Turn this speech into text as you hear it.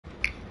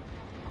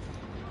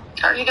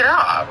How do you get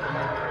up?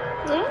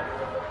 Hmm?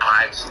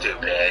 I'm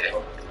stupid.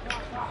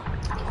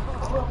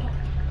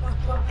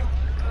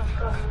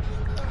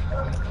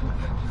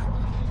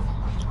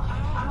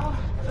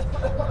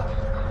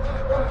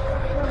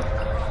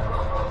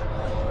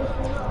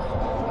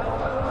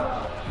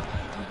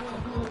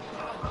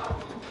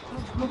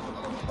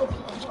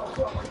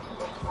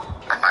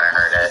 I thought I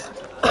heard it.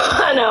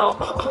 I know.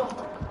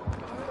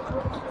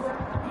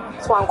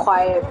 That's why I'm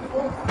quiet.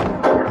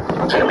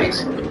 Anyways,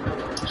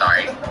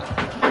 sorry.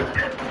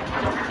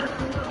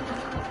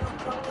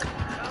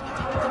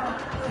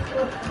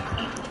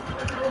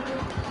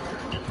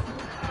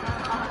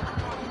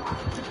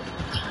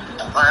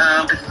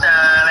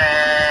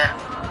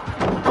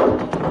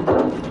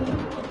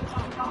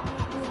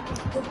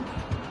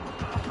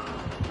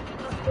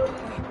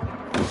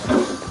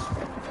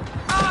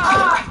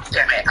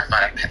 Damn it, I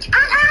thought I meant to.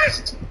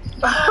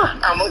 I'm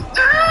almost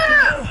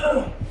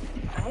done.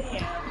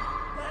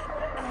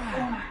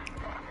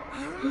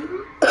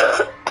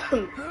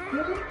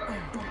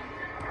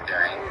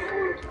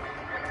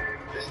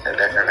 Just send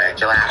her from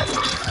Angela.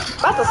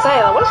 About to say,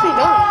 like, what is she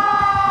doing?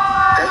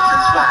 This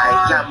is why,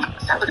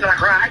 stop looking at my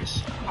crotch.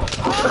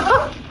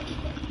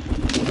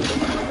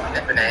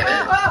 That banana.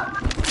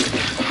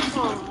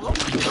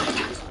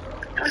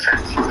 I was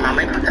trying to see some of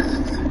my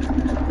breasts.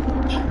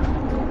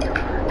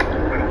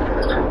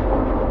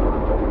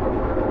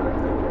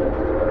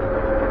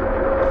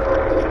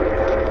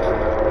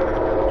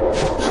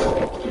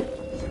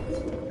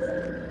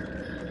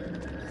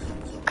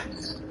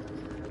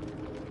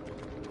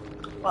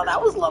 Well,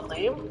 that was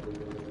lovely.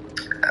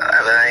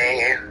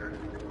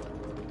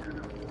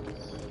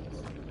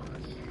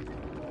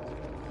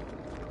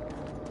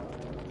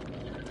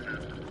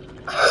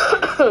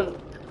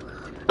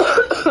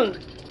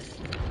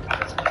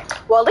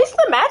 Well, at least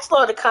the match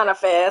loaded kind of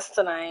fast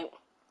tonight.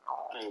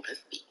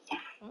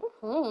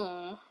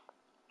 Mm-hmm.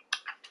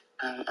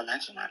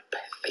 Imagine my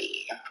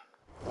pussy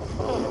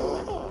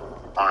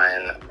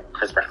on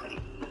Chris Brown.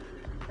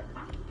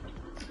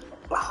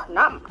 Oh,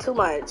 not too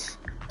much.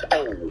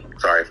 Oh,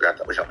 sorry, I forgot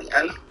that was on the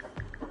end.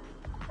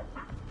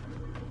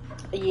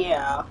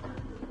 Yeah.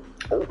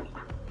 Oh,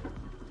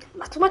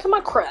 Not too much of my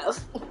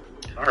crest.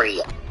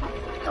 sorry.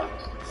 No.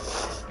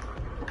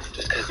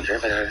 Just because your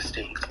vagina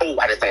stinks. Oh,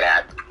 I didn't say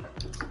that.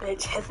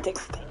 Bitch, his dick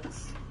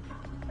stinks.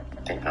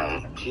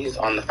 Damn, he's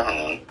on the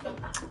phone.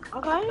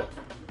 Okay.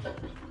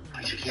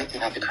 But you can't say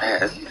that to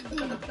Chris.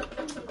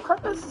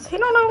 Chris, he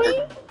don't know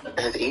me.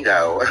 His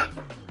ego.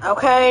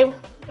 Okay.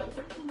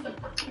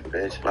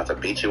 Bitch, I'm about to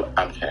beat you.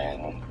 I'm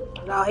kidding.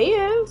 No, he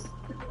is.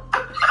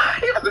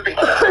 He about to beat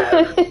my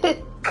ass.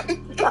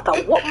 About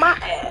to whoop my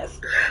ass.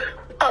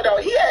 Oh, no,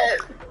 he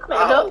is.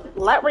 Man, go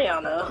let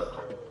Rihanna.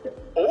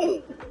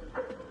 Oh.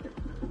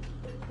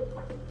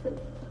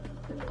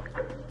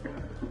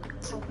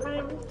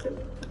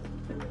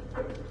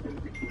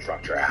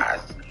 Drop your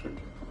ass.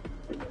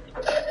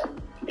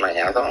 My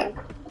hands on?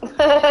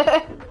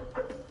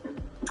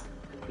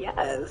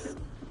 Yes.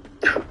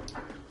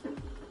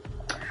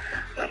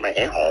 Not my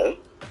a-hole.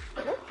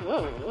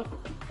 Mm-hmm.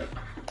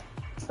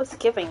 What's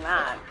giving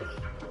that?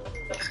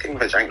 It's getting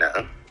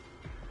vagina.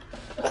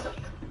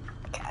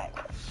 Okay.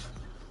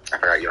 I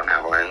forgot you don't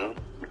have one.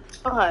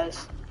 Oh, hush.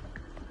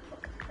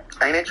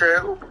 Ain't it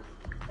true?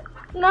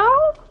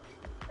 No?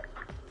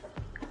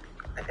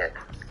 I did.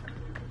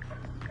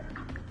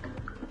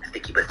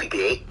 Sticky pussy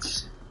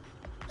bitch.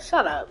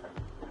 Shut up.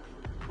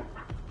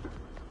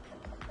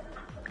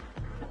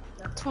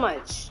 Not too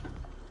much.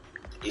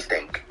 You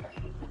stink.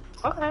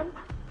 Okay.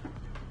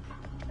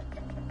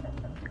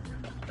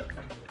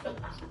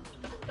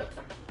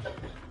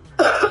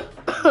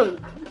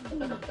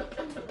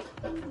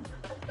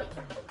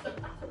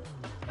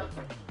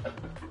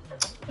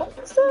 What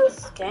is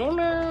this?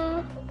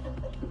 Gamer.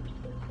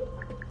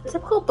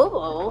 Typical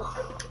boo-boo.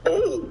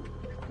 Ooh.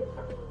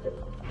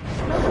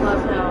 I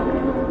love him.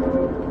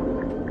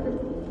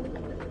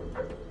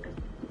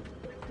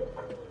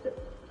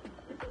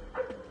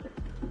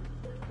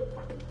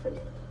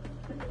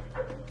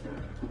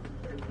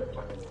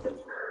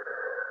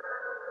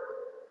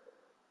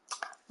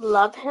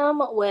 Love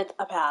him with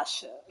a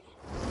passion.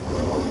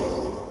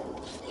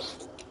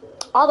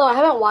 Although I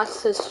haven't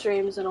watched his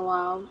streams in a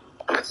while.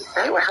 I was to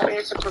say, what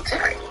happened to your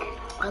today?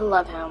 I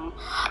love him.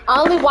 I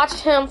only watched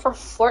him for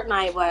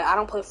Fortnite, but I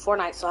don't play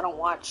Fortnite, so I don't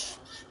watch.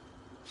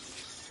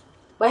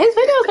 But his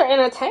videos are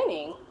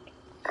entertaining.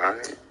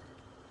 Right.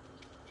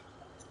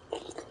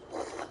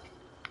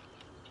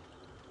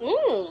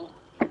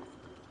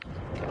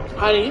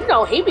 Honey, you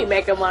know he be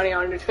making money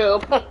on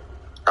YouTube.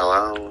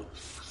 Hello?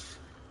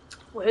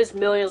 With his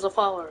millions of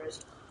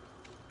followers.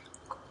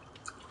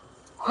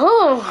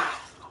 Oh.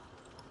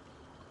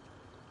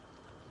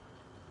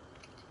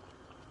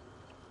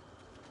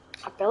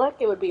 I feel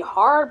like it would be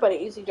hard, but an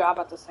easy job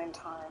at the same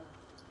time.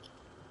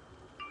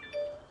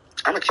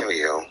 I'm gonna kill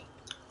you.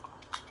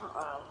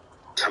 Uh-oh.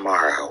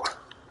 Tomorrow.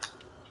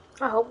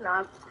 I hope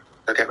not.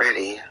 So get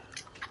ready.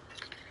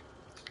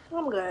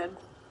 I'm good.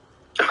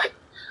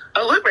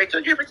 Oh, look, Rachel,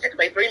 you're protected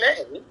by 3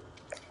 men.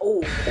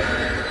 Oh.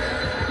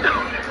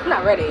 I'm not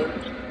not ready.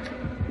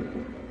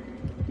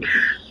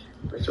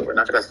 So we're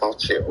not gonna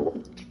fault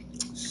you.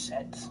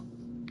 Shit.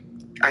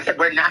 I said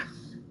we're not.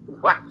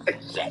 What?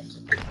 Shit.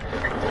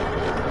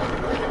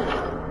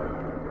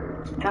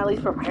 At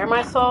least prepare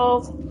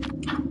myself.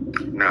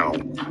 No.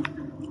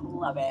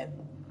 Love it.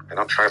 I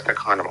don't try to put a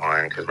condom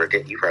on because we're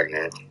getting you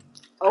pregnant.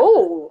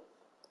 Oh.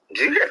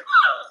 Do you hear?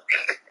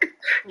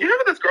 You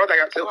remember this girl that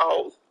got 2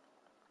 holes?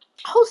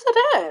 Who said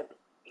that?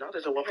 No,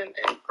 there's a woman,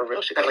 and for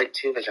real, she got like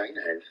 2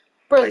 vaginas.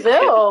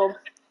 Brazil.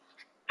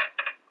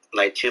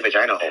 Like 2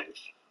 vagina holes.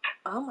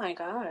 Oh my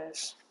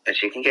gosh. And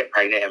she can get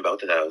pregnant in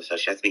both of those, so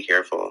she has to be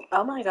careful.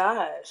 Oh my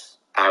gosh.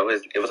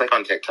 It was like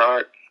on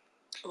TikTok.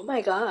 Oh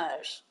my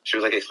gosh. She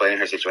was like explaining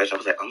her situation. I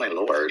was like, oh my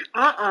lord.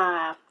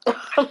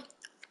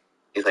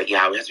 He's like,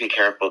 yeah, we have to be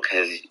careful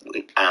because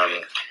we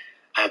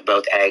have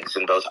both eggs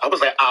and both. I was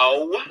like,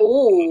 oh,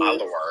 ooh, my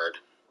lord.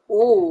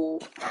 Ooh.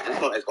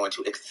 This one is going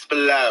to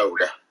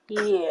explode.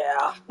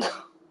 Yeah.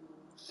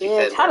 She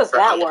Bitch, said how does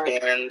that work?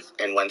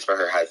 And one's for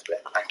her husband.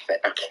 I said,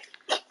 okay.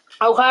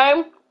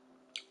 Okay.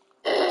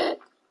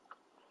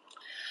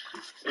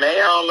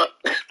 Ma'am.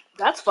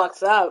 That's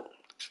fucked up.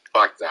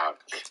 Fucked up.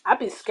 I'd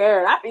be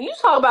scared. You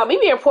talk about me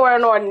being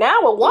paranoid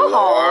now with one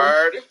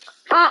hole.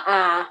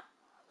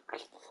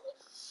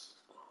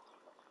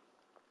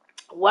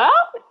 Well.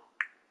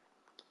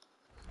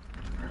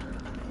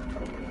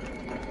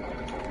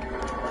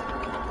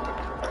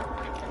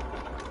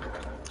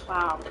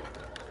 Wow.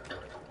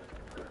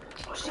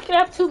 She could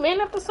have 2 men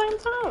at the same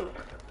time.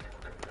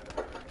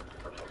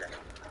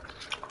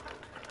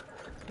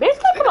 Bitch,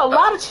 they put a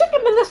lot of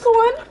chicken in this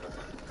one.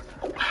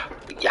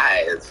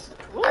 Yes.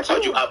 Mm-hmm. I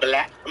told you a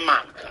black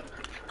mama.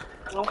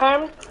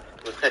 Okay.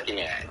 Was cooking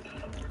it.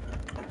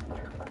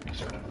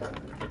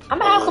 I'm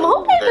gonna ask them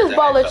who made this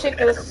bowl of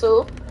chicken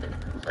soup.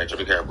 Rachel,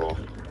 be careful.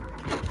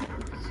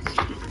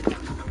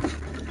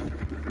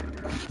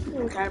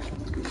 Okay.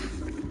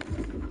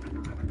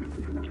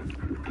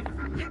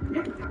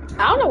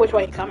 I don't know which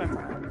way he's coming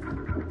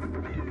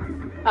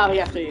from. Oh,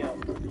 yeah, after you.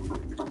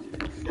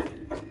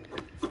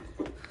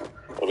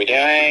 What are we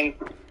doing?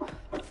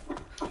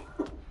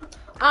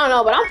 I don't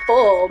know, but I'm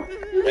full.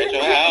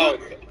 Rachel, help.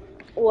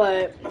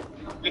 What?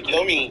 You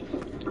kill me.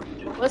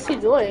 What's he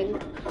doing?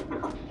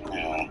 No,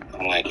 I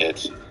don't like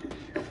it.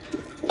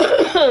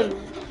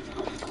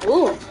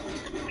 Ooh.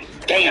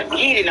 Damn,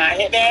 he did not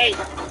hit me.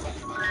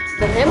 It's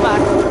the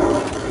hitbox.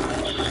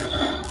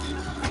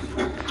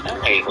 I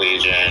hate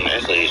Legion.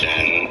 It's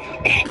Legion.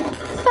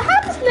 So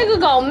how this nigga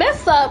gonna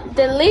mess up,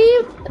 then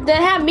leave,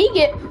 then have me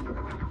get...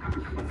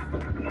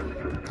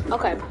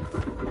 Okay.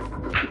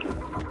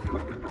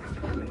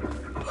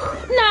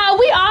 Nah,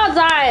 we all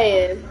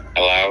dying.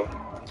 Hello?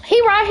 He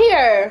right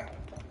here.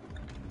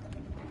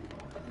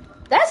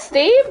 That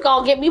Steve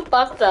gonna get me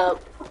fucked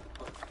up.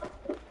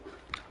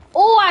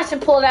 Ooh, I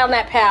should pull down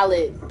that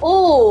pallet.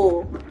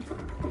 Ooh.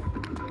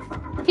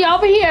 He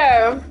over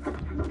here.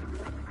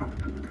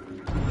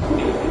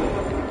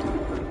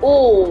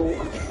 Ooh.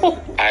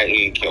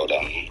 I killed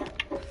him.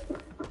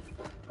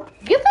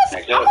 Get this.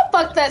 I'm gonna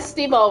fuck that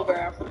Steve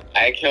over.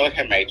 I killed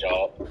him,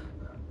 Rachel.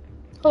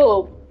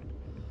 Who?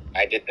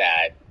 I did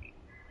that.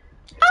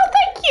 Oh,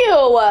 thank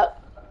you.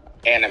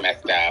 And I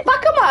messed up.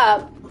 Fuck him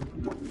up.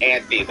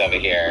 And Steve's over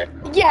here.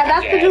 Yeah,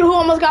 that's the dude who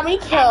almost got me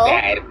killed.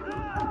 I'm dead.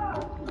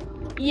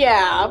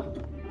 Yeah.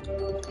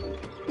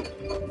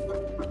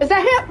 Is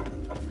that him?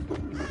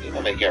 He's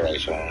over here,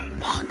 Rachel.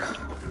 Fuck.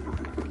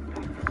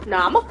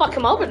 Nah, I'm gonna fuck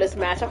him over this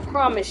match, I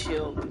promise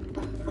you.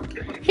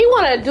 He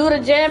wanna do the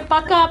jam,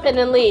 fuck up, and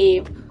then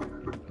leave.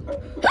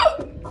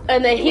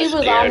 And then he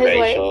was on his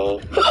Rachel.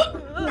 way.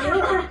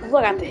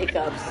 Look at the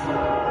hiccups.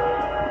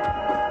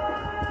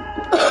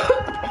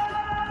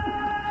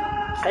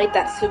 I ate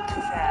that soup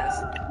too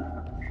fast.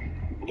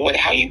 Boy,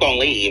 how you gonna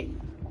leave?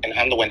 And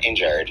I'm the one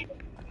injured.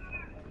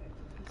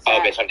 Exactly. Oh,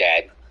 bitch, I'm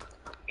dead.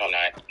 No, I'm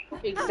not.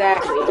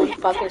 Exactly. You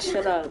fucking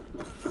shit up.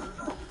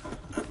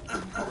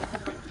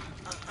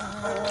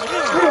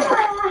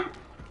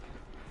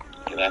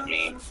 You left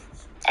me.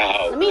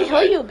 Oh. Let me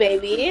heal you,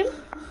 baby.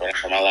 Running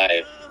for my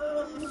life.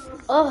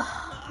 Ugh.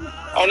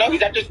 Oh no,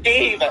 he's after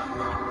Steve.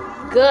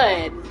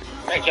 Good.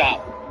 Great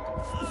job.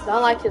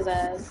 Don't like his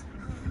ass.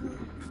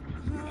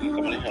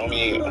 Someone help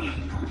me.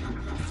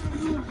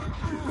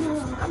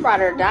 I'd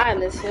rather die in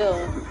this hill.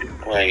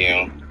 Where are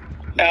you?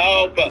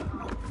 Help!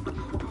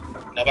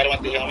 Nobody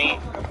wants to heal me?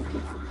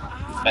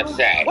 That's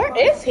sad. Where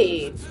is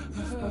he?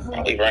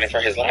 Probably running for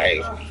his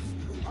life.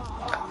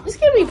 This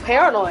gonna be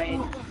paranoid.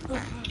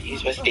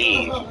 He's with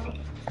Steve.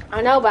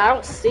 I know, but I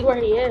don't see where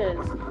he is.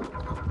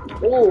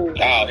 Ooh.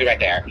 Oh, he's right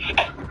there.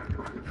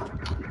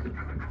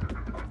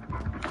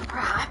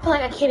 I feel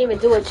like I can't even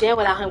do a jam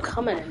without him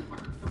coming.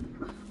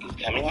 He's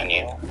coming on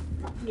you.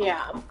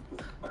 Yeah.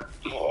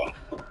 Oh.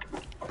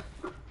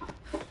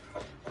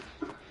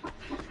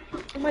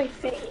 My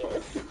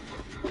face.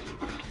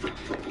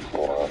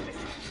 Cool.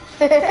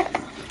 Do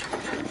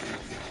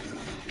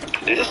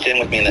this gym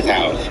with me in this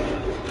house.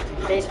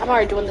 Bitch, I'm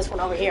already doing this one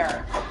over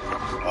here.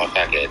 Oh,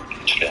 fuck it.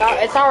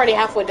 It's already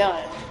halfway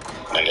done.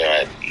 I'll do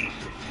it.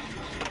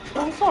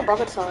 I'm so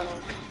broken totem.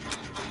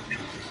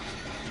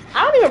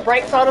 I don't even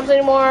break totems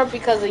anymore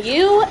because of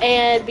you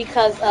and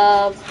because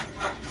of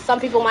some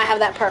people might have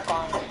that perk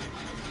on.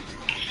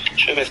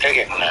 True, but they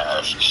get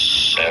nerfed,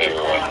 so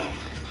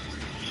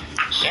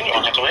you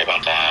don't have to worry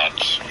about that.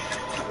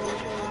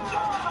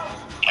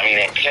 I mean,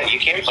 you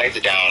can replace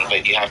it down,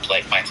 but you have to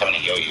like find someone to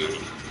heal you.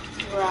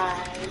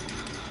 Right.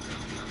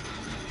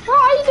 Well,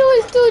 all you do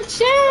is do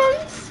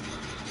gens.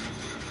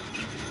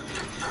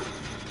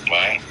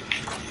 What?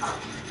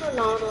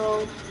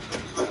 Ronaldo.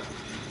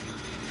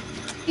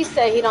 He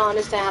said he don't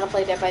understand how to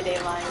play Dead by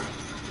Daylight.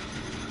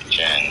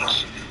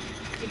 Gens.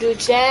 You do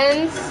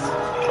gens,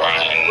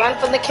 run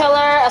from the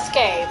killer,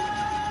 escape.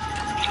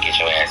 Get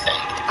your ass in.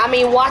 I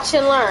mean, watch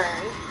and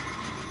learn.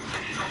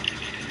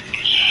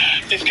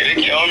 It's gonna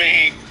kill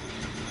me.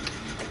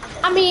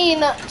 I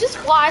mean, just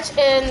watch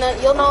and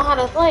you'll know how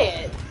to play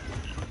it.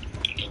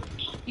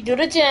 You do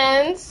the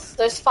gens.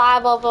 There's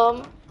 5 of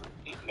them.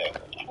 You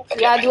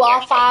gotta do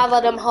all 5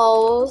 of them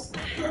hoes.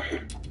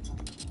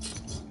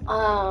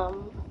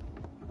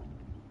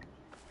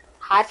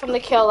 Hide from the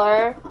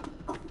killer.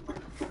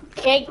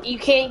 You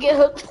can't get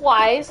hooked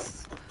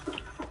twice,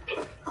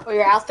 or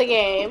you're out the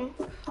game.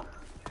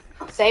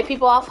 Save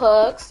people off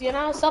hooks. You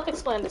know,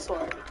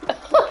 self-explanatory.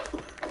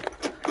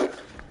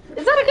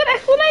 Is that a good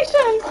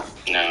explanation?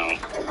 No.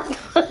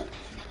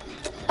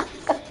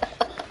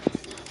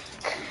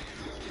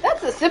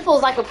 That's as simple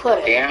as I could put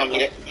it. Damn, you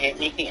didn't hit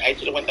me. I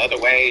should have went the other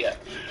way.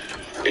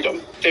 You're so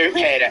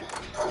stupid.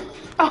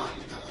 Oh,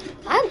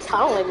 I'm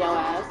tunneling your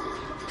ass.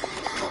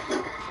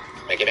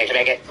 Make it.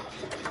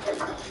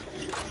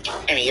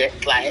 I mean,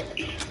 it's like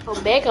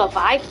Omega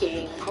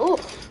Viking. Ooh.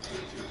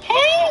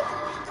 Hey!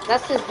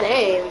 That's his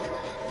name.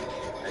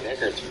 I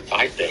think it's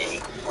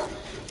fighting.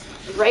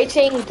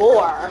 Raging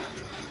Boar.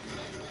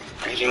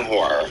 Raging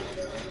horror.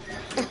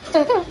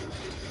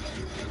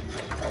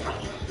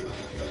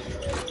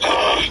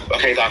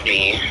 Okay, it's on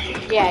me.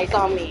 Yeah, it's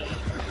on me.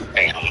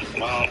 Damn.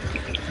 Well,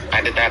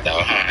 I did that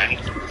though, huh?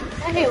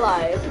 I hate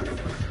life.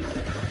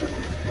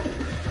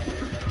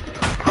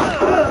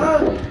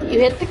 You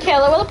hit the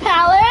killer with a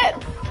pallet,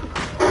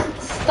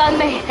 stun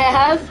the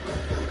ass,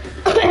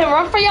 and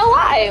run for your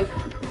life.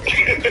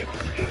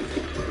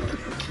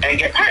 And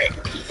get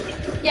perks.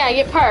 Yeah,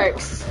 get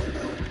perks.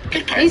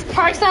 These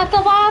perks at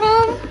the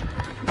bottom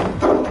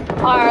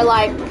are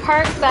like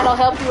perks that'll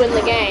help you in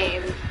the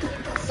game.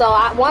 So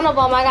one of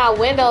them, I got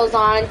windows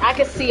on. I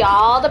can see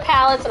all the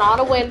pallets and all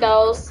the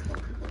windows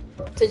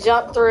to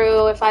jump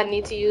through if I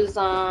need to use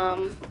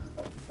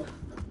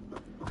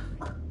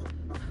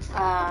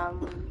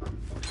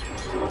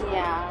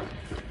yeah.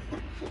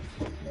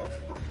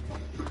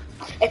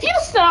 If you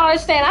still don't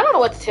understand, I don't know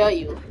what to tell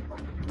you.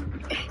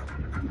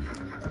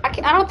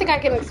 I don't think I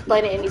can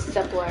explain it any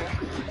simpler.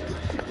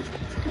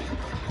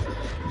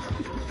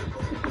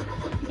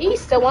 He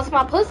still wants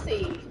my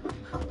pussy.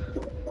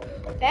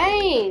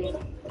 Dang.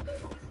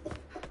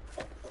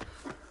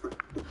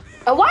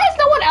 And why is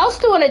no one else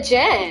doing a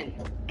gen?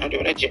 I'm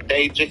doing a gen.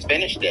 They just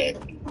finished it.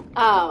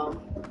 Oh.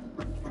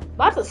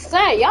 About to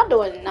say, y'all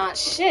doing not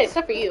shit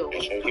except for you.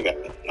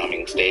 I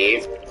mean,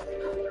 Steve.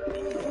 I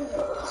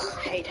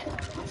hate it.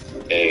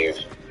 Dave.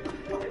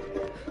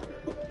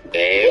 He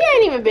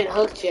ain't even been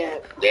hooked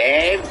yet.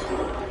 Dave.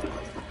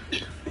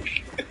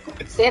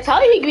 See, I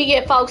told you he could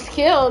get folks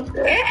killed.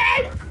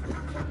 Dave.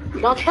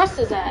 Don't trust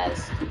his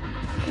ass.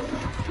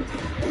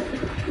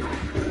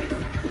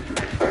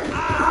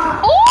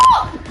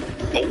 Oh!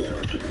 Did you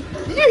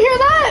hear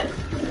that?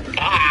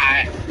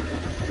 Ah.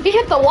 He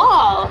hit the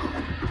wall.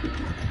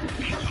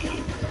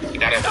 You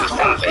gotta have this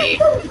friendly.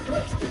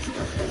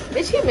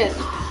 Bitch, he missed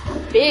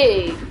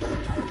big.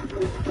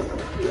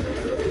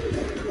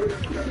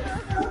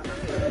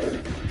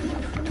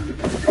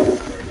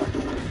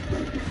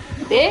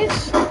 Bitch.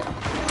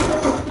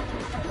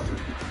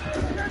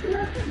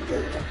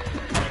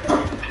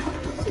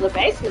 So the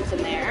basement's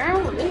in there.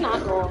 We're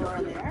not going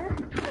over there.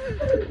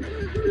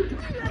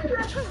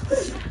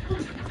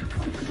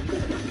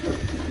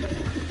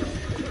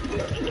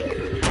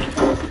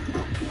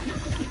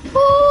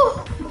 Ooh.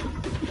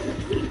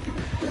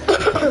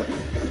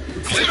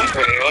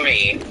 Kill me.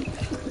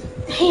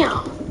 Damn.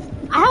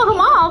 I held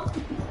him off.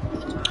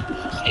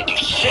 Did you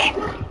shit?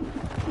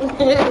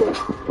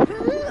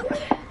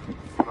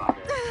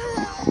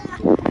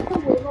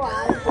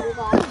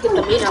 Get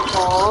the meter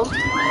full.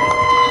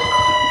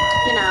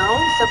 You know,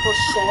 simple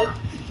shit.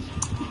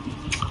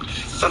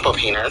 Simple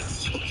penis.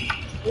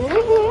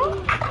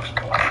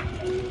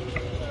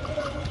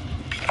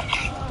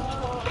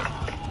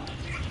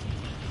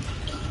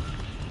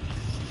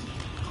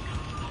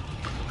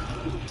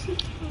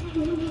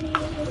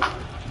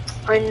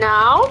 Right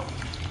now?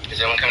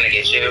 Is anyone coming to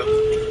get you?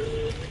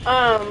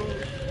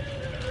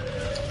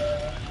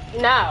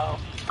 No.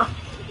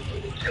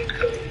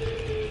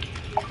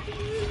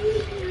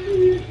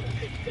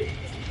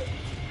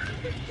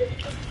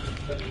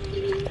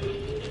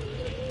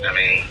 I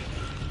mean,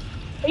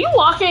 Are you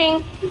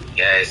walking?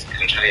 yes,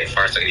 I'm trying to get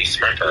far so I can use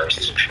sprint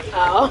first.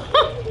 Oh.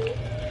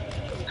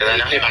 Because I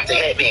know you're about to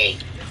hit me.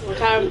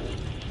 Okay.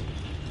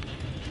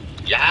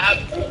 Yup.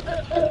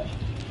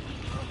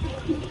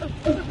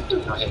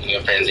 I'll hit you a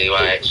frenzy,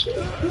 watch.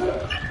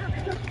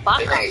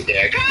 Fuck. Nice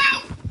there. Go!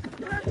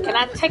 Can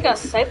I take a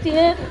safety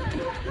hit?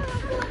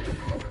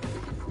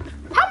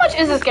 How much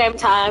is this game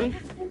time?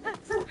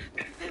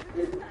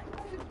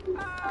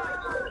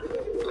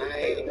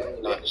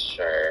 I'm not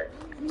sure.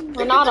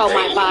 Ronaldo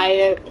might buy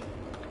it.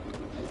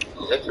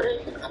 Is it free?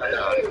 I don't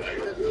know.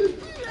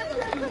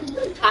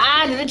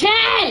 To the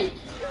chin!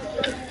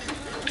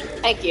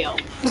 Thank you.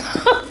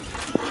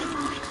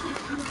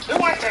 Who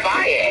wants to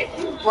buy it?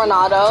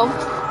 Ronaldo.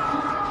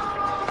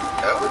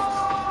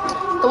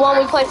 Oh. The one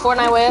we play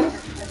Fortnite with.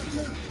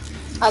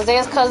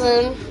 Isaiah's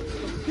cousin.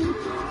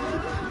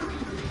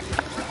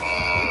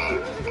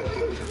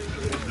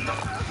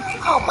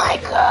 Oh my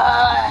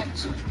god.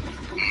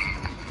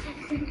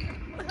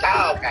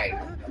 Oh, okay.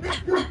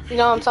 You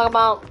know what I'm talking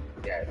about?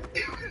 Yes.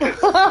 There's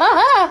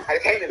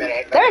Take a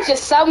minute.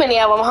 just so many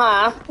of them,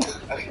 huh?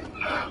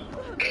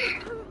 Okay.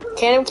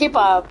 Can't even keep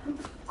up.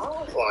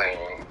 Oh, boy.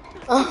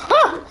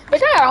 But they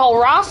got a whole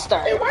roster.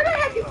 Hey, where the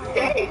heck is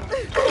Dave?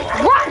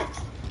 What?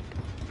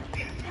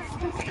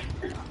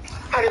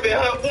 How did it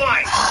up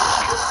one?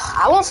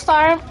 I won't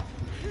start.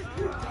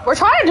 We're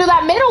trying to do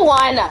that middle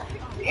one.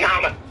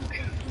 Come.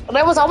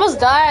 It was almost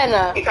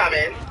done. He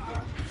coming.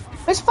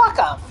 Bitch, fuck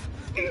up.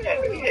 He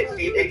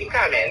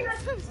coming.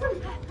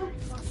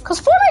 Cause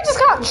Fortnite just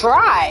got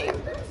dry.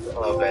 A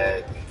little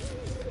bit.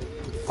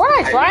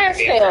 Fortnite's dry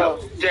still.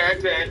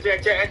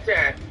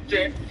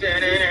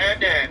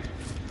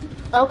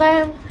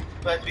 Okay.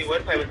 Plus, we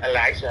would play with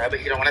Elijah,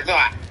 but you don't want to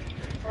talk.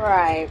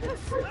 Right.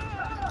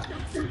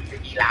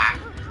 Eli.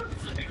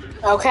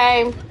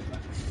 Okay.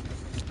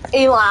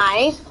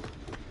 Eli.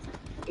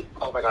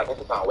 Oh my god, this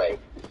is not way.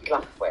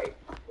 Not way.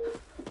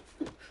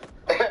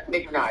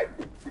 Nick Knight.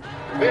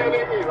 Baby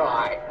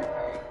Eli.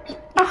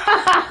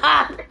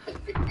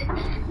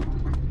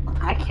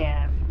 I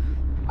can't.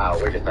 Oh,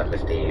 we're just up to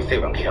Steve.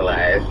 Steve won't kill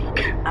us.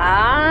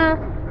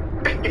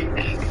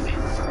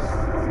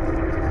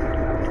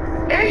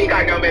 And he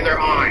got no miser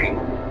on.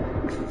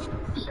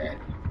 Shit.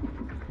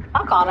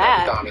 Fuck all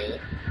that. Dummy.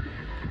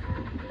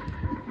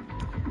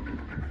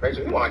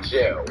 Rachel, we want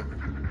you.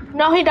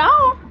 No, he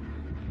don't.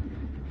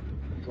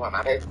 You want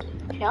my pistol?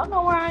 He don't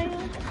know where I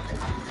am.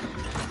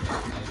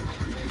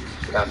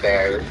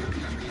 Downstairs.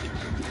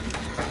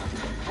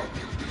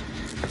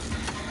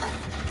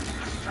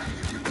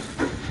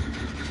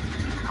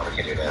 Oh, we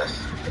can do this.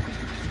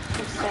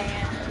 I'm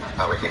saying.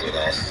 Oh, we can do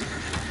this.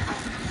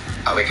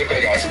 Oh, we can do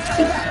this.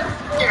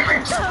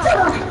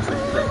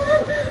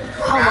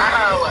 Oh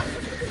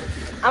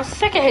my. I'm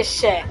sick of his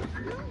shit.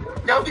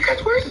 No,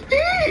 because we're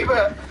Steve.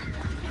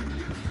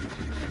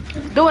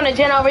 Doing a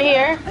gen over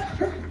here.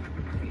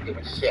 Give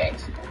a shit.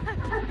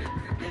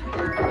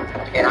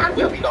 And I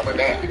will be going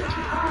back.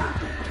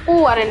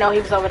 Ooh, I didn't know he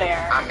was over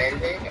there. I'm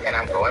ending and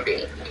I'm going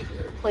back.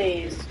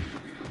 Please.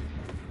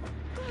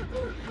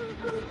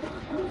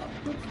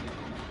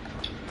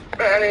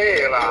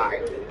 Eli.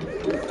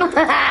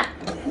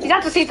 You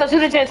got to see so do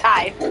the gen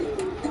side.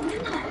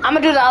 I'm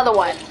gonna do the other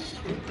one.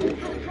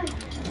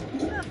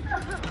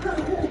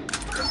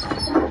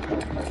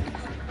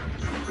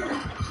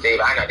 Steve,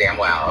 I know damn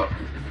well.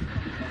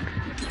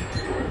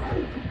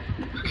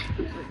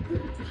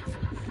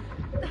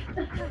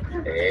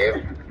 Steve.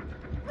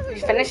 Did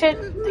you finish it?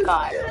 Thank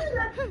God.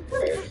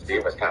 Yes.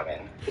 Steve was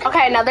coming.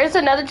 Okay, now there's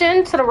another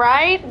gen to the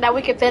right that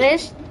we can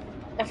finish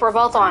if we're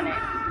both on it.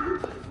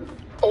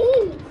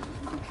 Oh.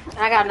 And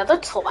I got another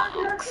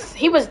toolbox.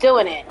 He was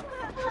doing it.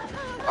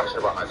 I should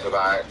have brought my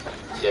toolbox.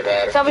 Shit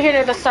bad. It's over here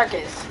near the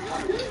circus.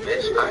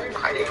 Bitch, I'm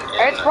hiding.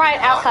 It's right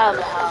outside of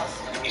the house.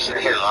 You should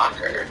have hit a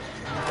locker.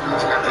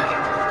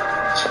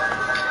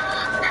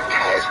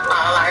 Because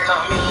all I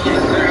told me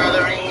is throw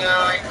the ring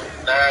on.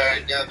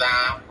 Learn your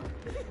vow.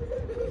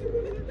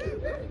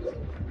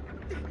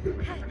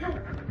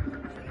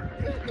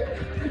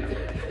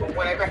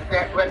 When I crack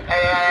that whip,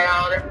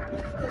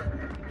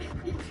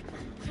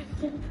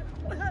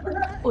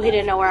 Oh, he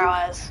didn't know where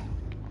I was.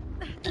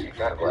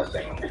 God bless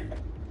him.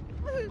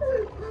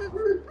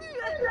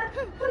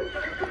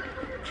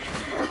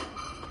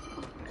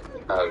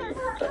 Oh,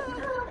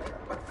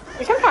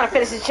 I'm trying to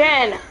finish his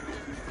gen.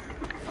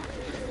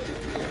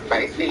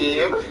 Bye,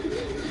 Steve.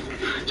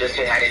 Just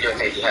say hi to do a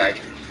safety hug.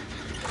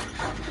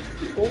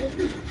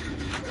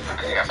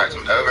 I think I fucked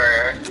him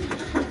over.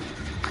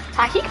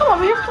 He come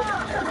over here.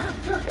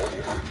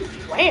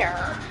 Where?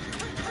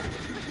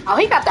 Oh,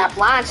 he got that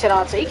blind shit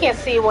on, so he can't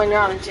see when you're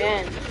on a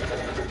gen.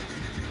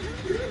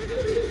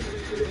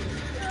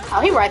 Oh,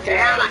 he right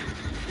there.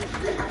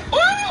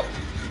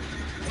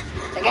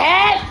 Take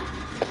it.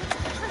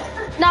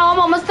 No, I'm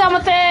almost done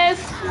with this.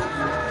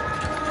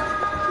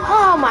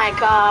 Oh my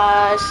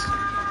gosh.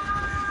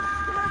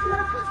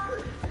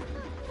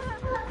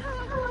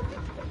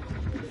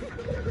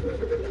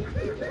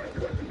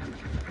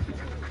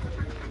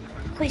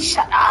 Please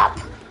shut up.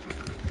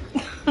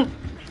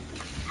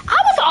 I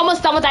was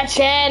almost done with that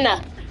chin.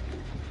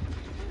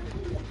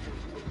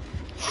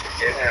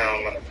 Get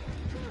him.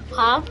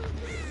 Huh?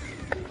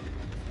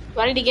 Do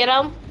I need to get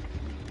him?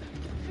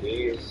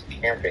 He's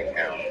camping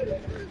now.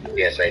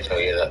 Yes, I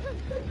told you that.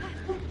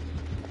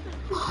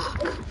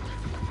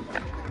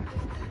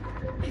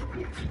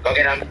 Go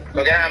get him!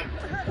 Go get him!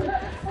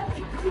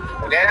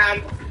 Go get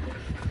him!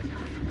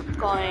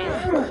 Going.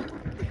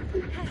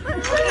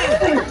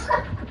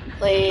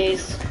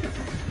 Please.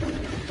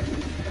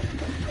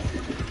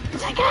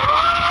 Take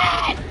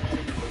it!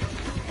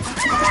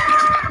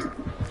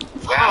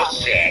 Well,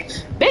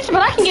 shit. Bitch,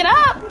 but I can get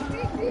up!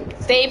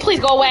 Stay, please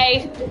go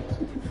away.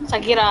 So I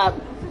can get up.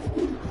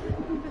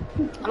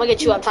 I'm gonna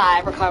get you up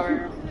tight for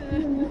cover.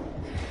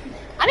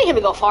 I need him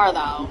to go far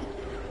though.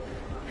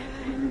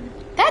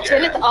 That's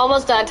it, it's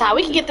almost done, Ty.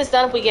 We can get this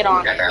done if we get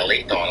on. Got that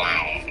lethal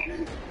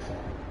on.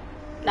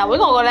 Now we're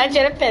gonna go to that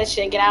jet and finish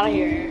it and get out of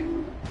here.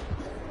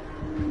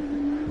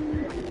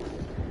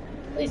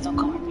 Please don't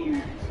come up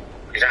here.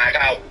 He's not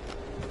out.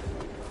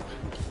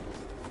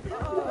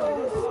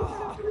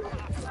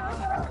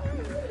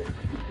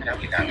 Now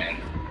we come in.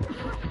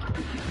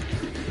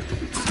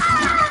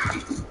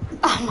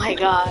 Oh my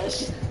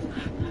gosh.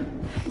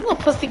 Little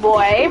pussy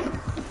boy.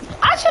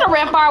 I should have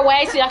ran far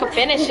away so y'all could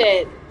finish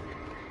it.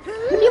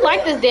 You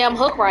like this damn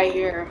hook right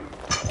here.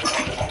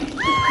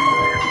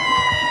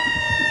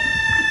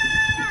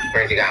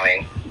 Where's he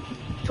going?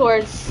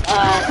 Towards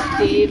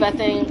Steve, I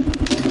think.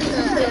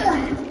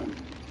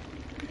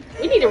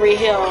 We need to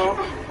re-heal.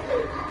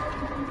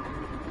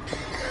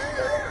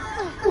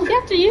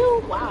 After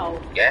you? Wow.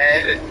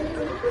 Yes.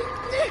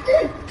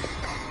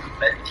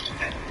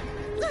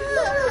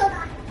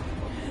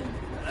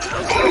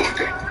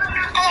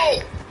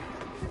 Oh!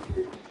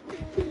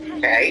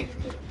 Okay.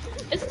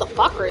 It's the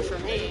fuckery for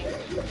me.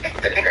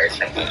 That hurts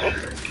from you.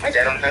 My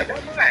dad don't have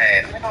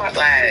lives. I don't have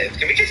lives.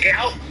 Can we just get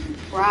out?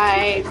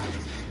 Right.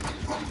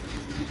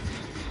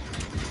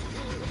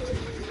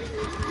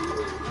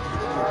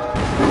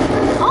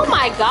 Oh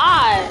my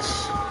gosh.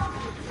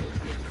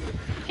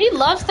 He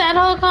loves that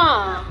hook,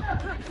 huh?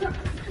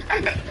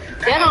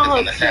 Get on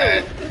hook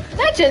too.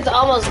 That shit's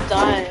almost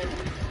done.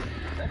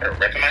 They're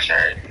ripping my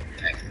shirt.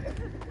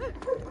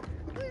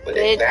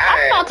 Bitch,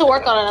 I'm about to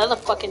work on another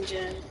fucking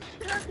gen.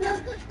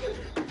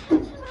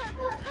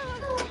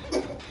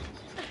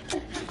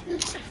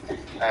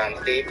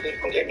 Steve, please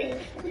come get me.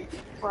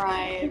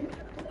 Right.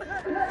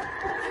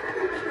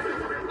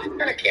 I'm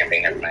kind of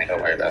camping, never mind,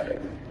 don't worry about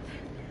it.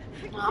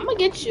 No, I'm gonna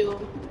get you.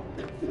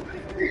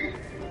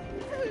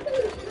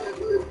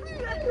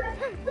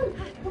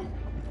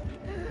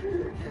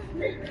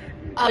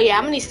 Oh yeah,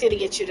 I'm gonna need Steve to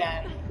get you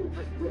then.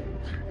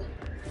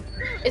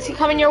 Is he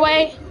coming your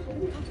way?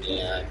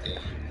 Yeah,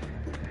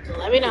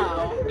 Let me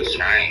know. he's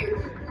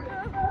trying.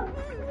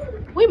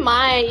 We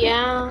might,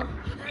 yeah.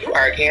 You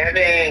are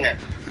camping.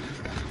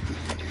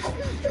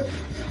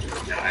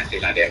 No, I see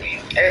not at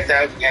me. It's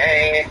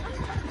okay.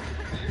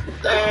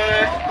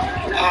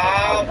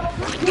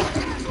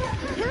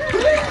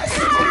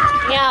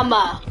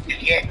 Yama.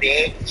 Yeah,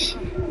 bitch.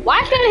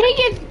 Why couldn't he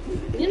get?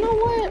 You know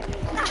what?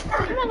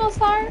 I'm not gonna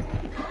start.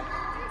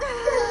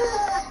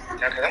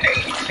 No, because I'm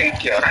getting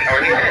killed. I know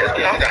where he is.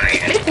 I'm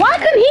dying. Why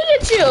couldn't he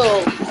get you?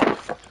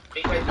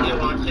 Because you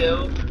want to.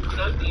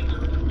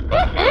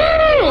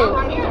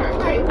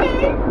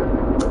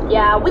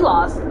 Yeah, we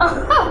lost.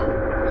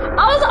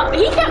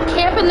 He kept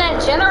camping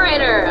that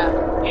generator.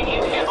 Can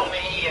you heal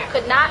me?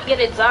 Could not get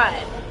it done.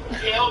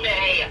 Heal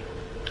me.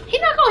 He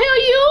not gonna heal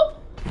you.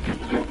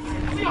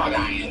 We all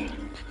dying.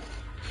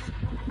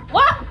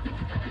 What?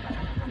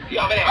 You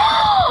over there.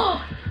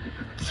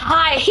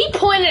 Ty, he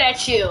pointed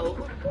at you.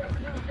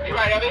 You're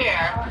right over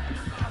here.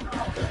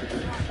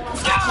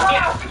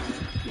 Yeah.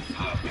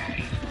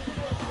 Okay.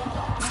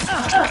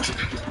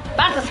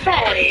 About to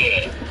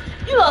say,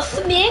 you little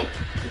sneak.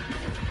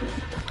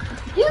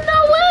 You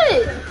know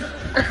what?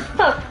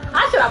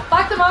 I should have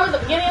fucked him over at the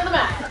beginning of the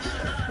match.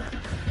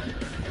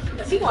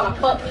 Cause he wanna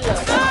fuck me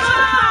up.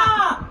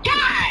 Ah!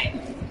 God!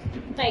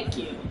 Thank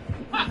you.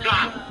 Fuck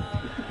off.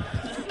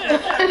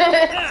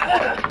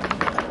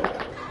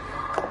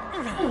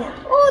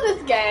 Oh,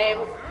 this game.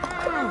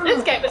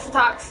 This game is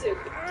toxic.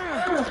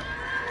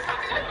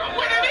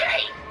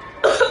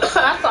 I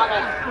saw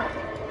that.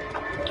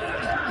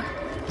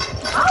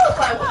 I was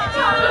like, what are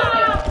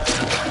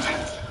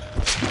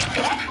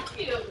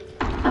you doing?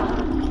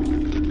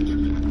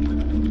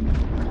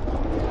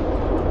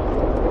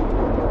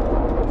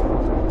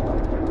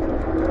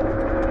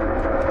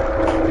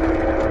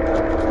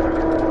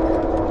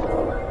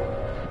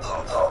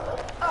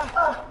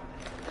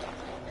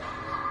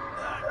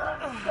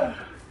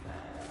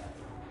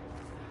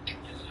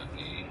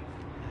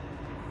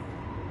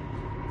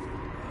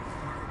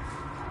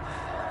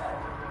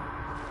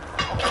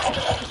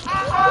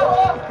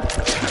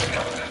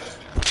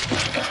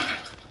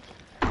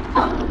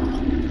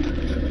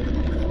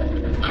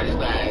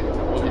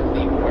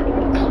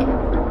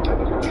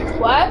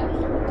 What?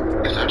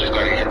 Guess I'm just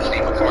going to get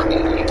sleep before me.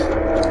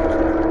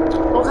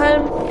 Okay.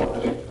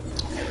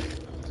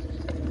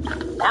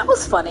 That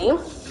was funny.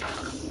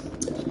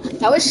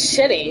 That was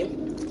shitty.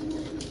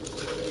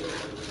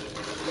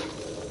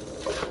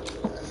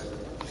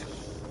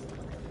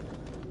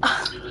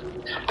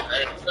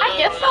 I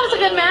guess that was a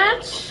good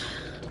match.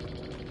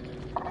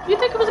 You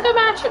think it was a good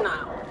match or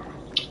not?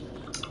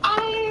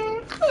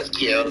 It was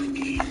cute.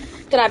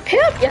 Did I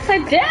pimp? Yes, I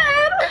did. It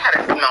had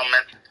its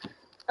moment.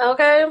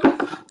 Okay.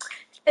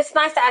 It's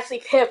nice to actually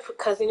pimp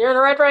because when you're in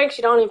the red ranks,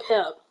 you don't even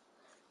pimp.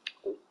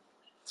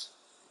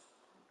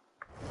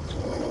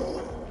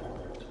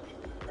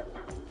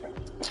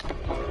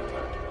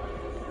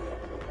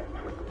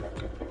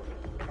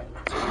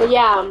 But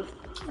yeah,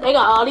 they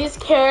got all these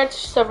characters,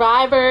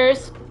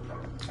 survivors.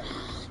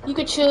 You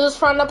could choose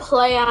from to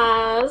play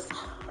as.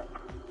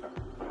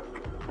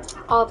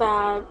 All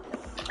that.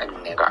 A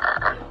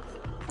nigger.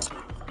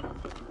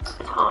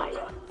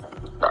 Tanya.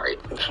 Sorry.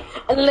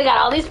 And then they got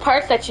all these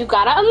perks that you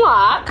gotta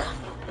unlock.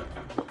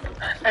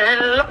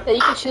 That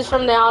you can choose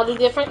from. They all do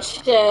different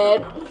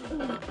shit.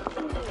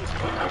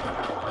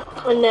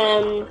 And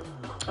then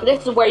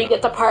this is where you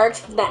get the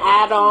perks, the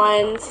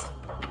add-ons.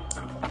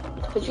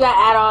 But you got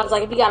add-ons,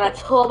 like if you got a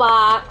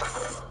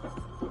toolbox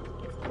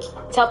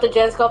to help the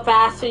gens go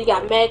faster, you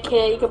got med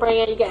kit, you can bring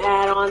in, you can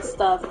add on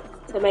stuff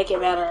to make it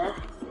better.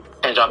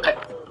 And drop pet.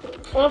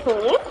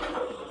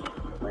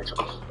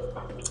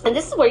 And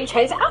this is where you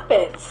change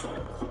outfits.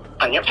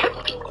 On your pet.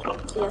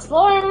 Yes,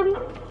 Lord.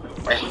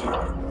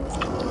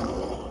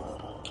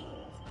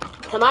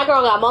 So my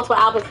girl got multiple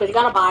outfits, but you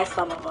gotta buy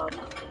some of them.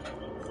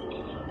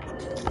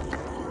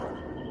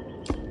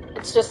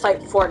 It's just like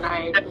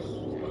Fortnite.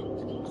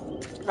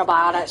 You gotta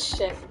buy all that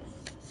shit.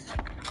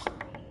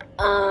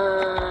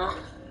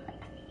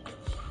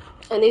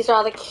 And these are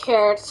all the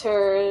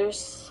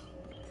characters.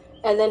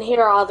 And then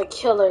here are all the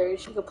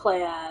killers you can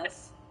play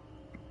as.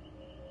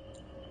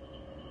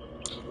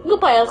 You can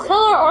play as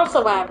killer or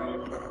survivor.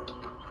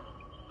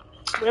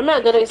 But I'm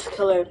not good as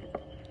killer.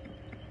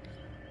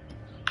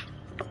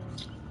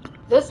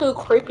 This dude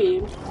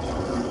creepy.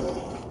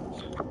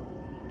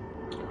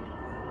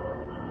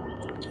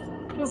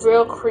 He's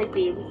real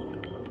creepy.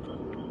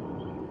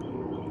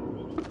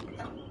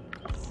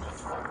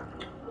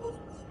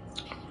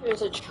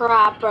 There's a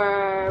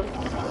trapper.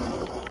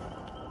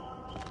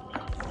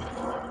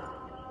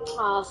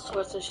 All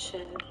sorts of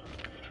shit.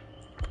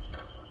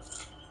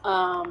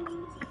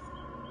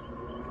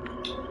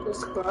 The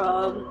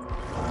scrub.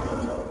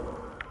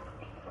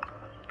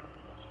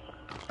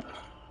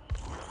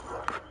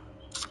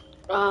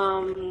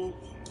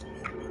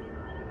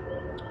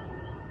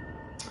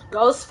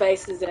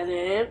 Ghostface is in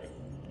it.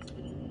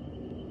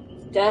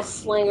 Death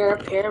Slinger,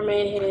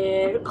 Pyramid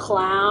Head,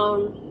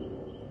 Clown.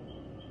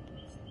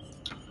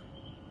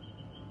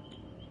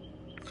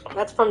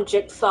 That's from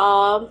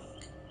Jigsaw.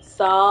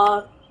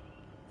 Saw.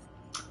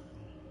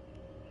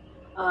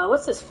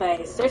 What's his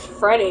face? There's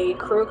Freddy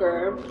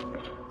Krueger.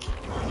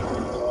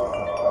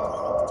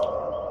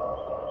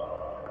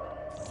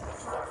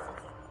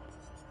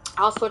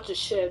 All sorts of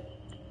shit.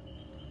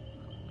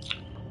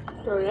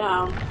 So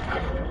yeah.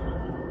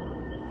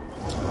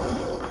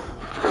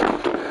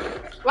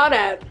 About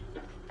that.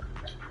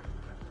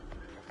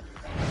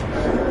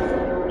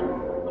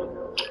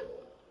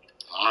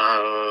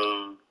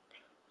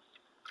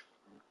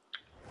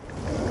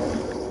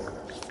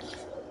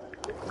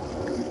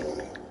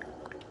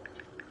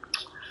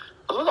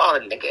 Who's all the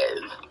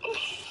niggas?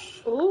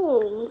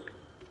 Ooh.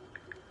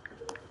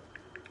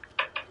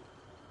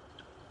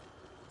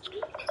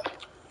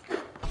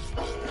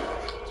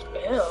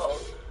 Ew.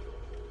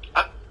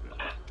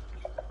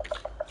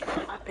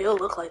 My bill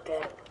look like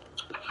that.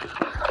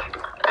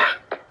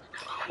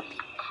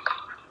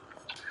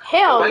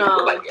 Hell no.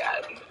 Like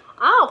that?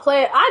 I don't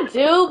play it. I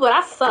do, but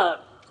I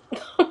suck.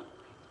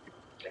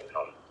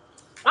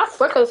 I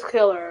suck as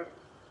killer.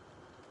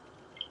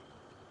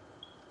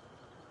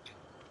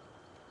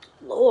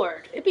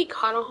 Lord, it be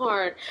kind of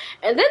hard.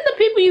 And then the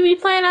people you be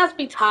playing as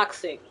be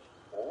toxic.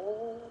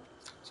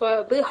 So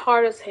it be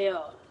hard as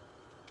hell.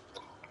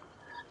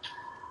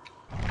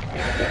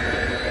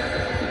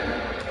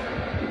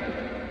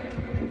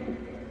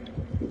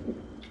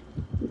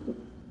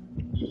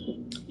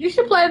 You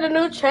should play the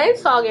new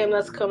Chainsaw game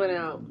that's coming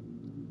out.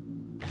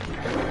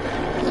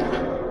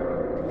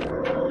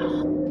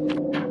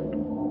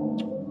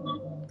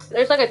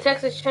 There's like a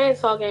Texas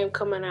Chainsaw game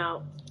coming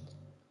out.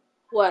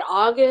 What,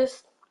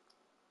 August?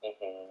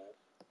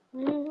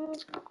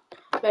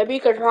 Maybe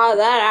you could try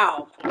that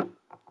out.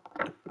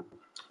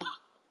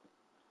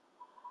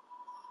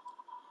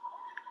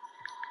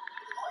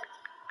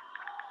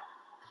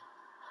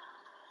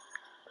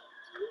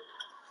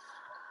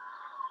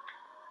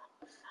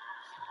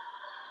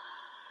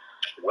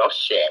 Well,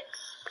 shit.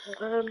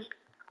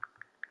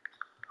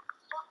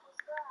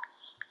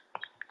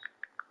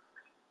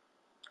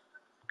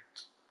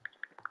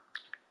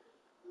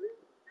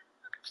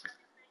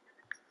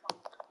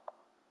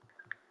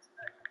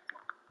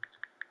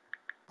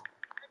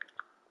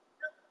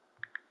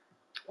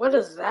 What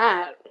is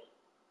that?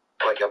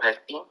 Like your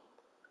bestie?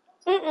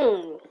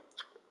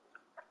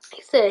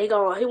 He said he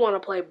want to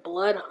play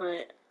Blood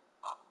Hunt.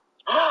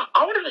 I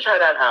wanted to try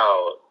that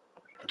out.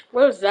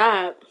 What is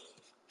that?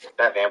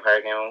 That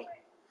vampire game.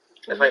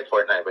 It's like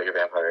Fortnite, but you're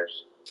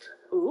vampires.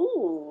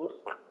 Ooh.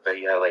 But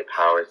you have like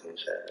powers and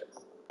shit.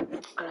 Oh,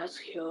 that's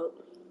cute.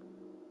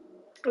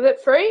 Is it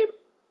free?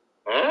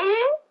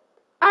 Hmm?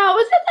 Oh,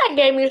 is it that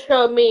game you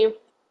showed me?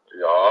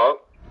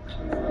 Yup.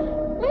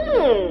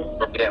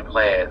 Hmm. I didn't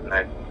play it, and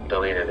I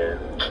deleted it.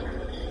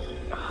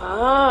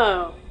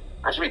 Oh.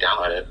 I should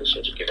re-download it. We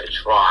should just give it a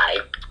try.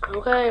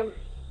 Okay.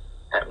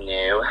 That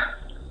new.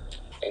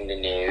 In the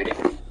nude.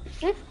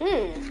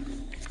 Mm-hmm.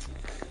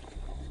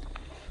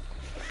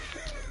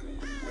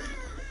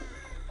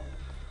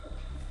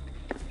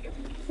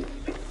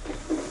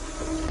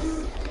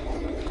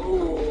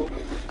 Ooh.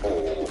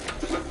 Oh.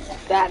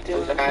 That dude.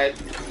 Who's that?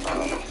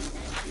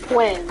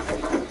 When?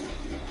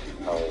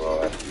 Oh,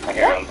 Lord. I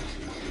hear him.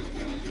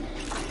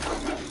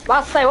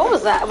 About to say, what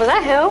was that? Was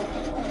that him?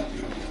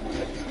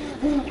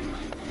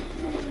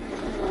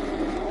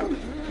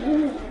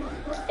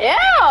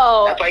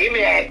 Ew! That's why you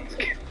missed.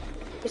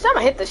 You said I'm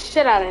gonna hit the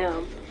shit out of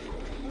him.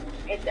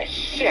 Hit the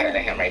shit out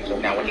of him right so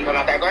now when you come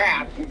out that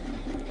ground.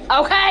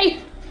 Okay.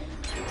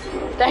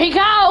 There he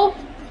go.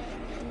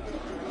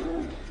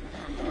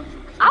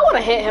 I want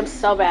to hit him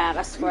so bad.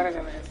 I swear to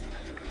goodness.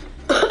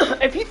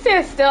 If he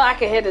stands still, I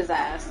can hit his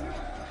ass.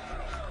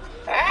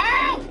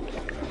 Ah!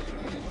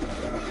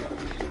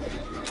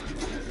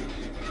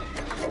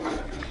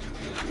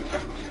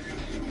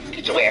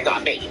 Get your hands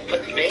off me, you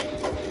pussy bitch.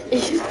 You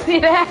see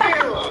that?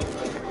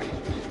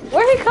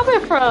 Where he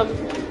coming from?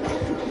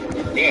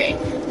 Yeah.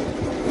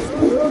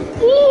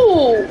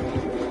 Ooh.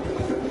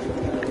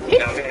 He, You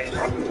know this?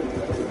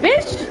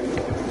 bitch.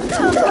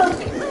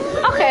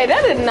 Okay,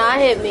 that did not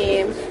hit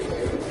me.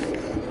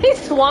 He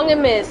swung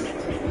and missed.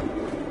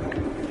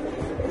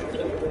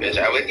 Bitch,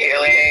 I was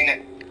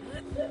healing.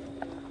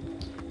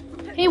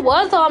 He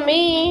was on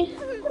me.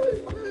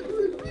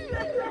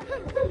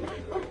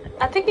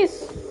 I think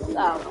he's. I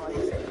don't know what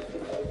he's saying.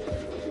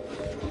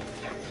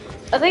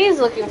 I think he's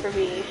looking for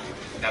me.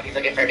 No, he's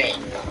looking for me.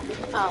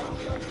 Oh.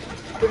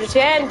 What did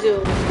Jan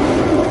do?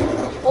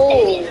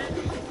 Oh.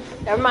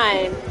 Never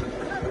mind.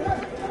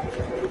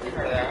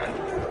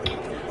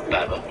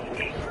 That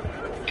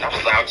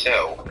was loud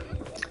too.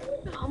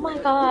 Oh my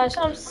gosh, I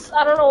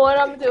don't know what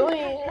I'm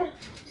doing.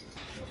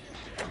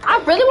 I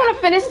really want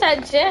to finish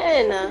that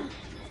gen.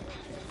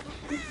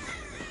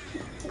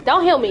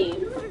 Don't heal me.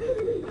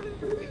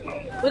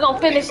 We're gonna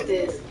finish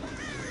this.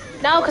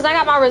 No, because I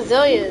got my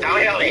resilience. Don't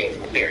heal me.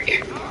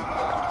 Period.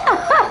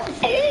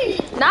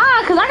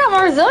 Nah, because I got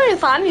my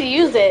resilience, so I need to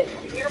use it.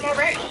 You hear him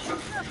already?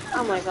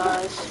 Oh my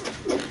gosh.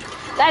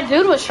 That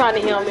dude was trying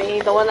to heal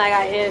me, the one that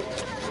got hit.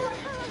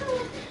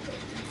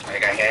 I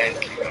got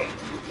hit.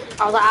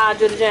 I was like, I'll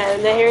do the gen,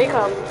 and then here he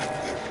comes.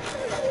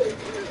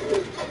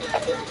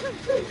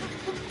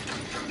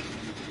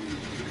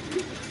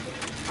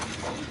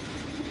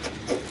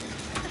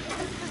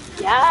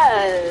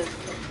 Yes.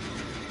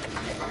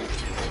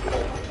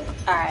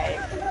 Alright.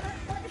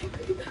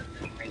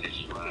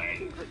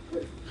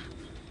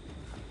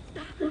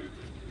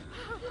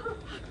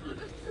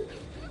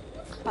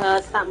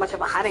 It's not much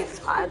of a hiding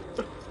spot.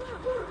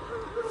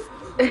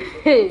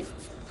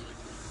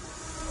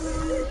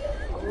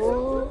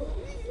 Ooh.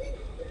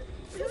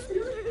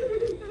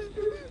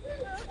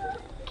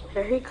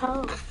 Here he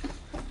comes.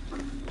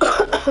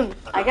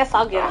 I guess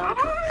I'll get him.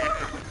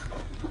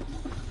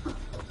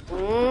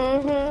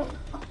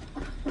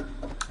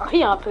 Oh,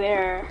 he up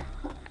there.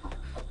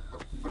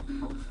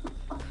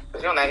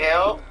 Was he on that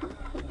hill?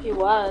 He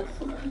was.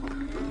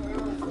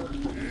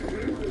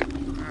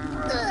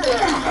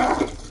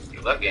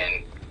 You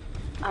looking?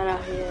 I know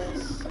he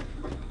is.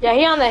 Yeah,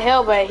 he on the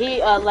hill, but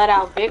he let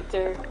out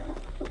Victor.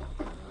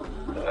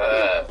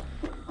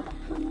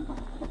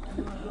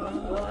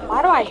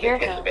 Why do I hear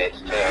him? Bitch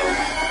too.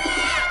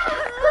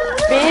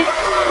 Bitch.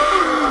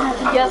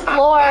 Yes,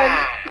 Lord.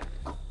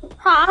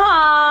 Ha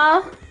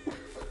ha.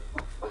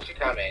 When's she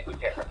coming? Who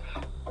cares?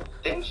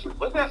 Didn't she,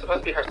 wasn't that supposed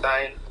to be her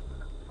son?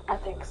 I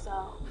think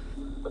so.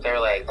 But they were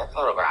like, that's a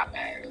little crap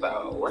man,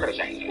 so we're gonna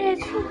change it.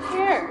 Bitch, who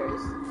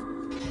cares?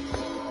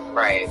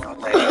 Right.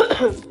 Okay.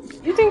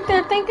 You think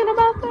they're thinking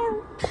about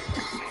that?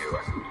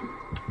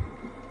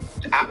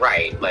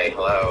 Outright, like,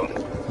 hello.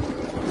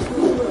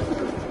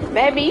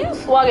 Baby, you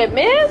swung and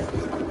missed.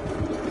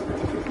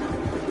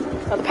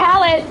 A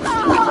pallet.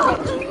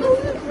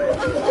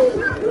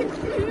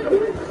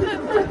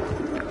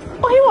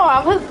 Oh, he want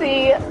my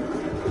pussy. I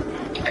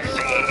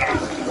see.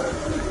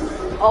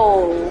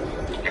 Oh.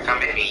 Here come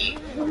baby.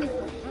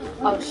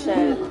 Oh,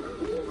 shit.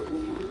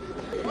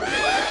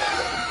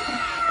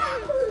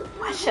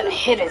 I should have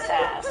hit his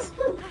ass.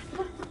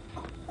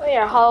 Come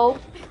here, hoe.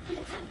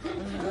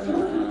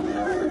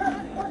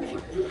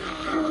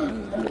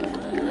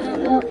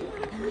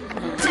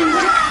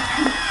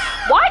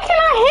 Why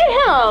can't I hit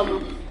him?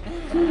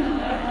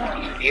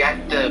 You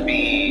have to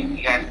be,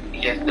 you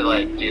have to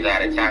like do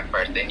that attack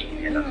first, then you can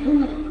hit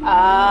him.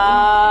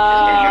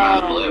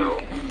 Blue.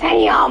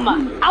 Damn!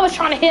 I was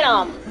trying to hit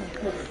him.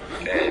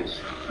 Bitch.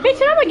 Bitch,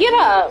 never get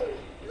up.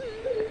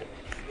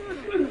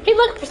 He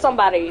looked for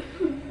somebody.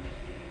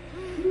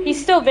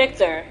 He's still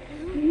Victor.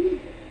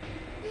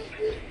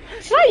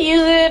 Should I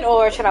use it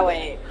or should I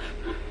wait?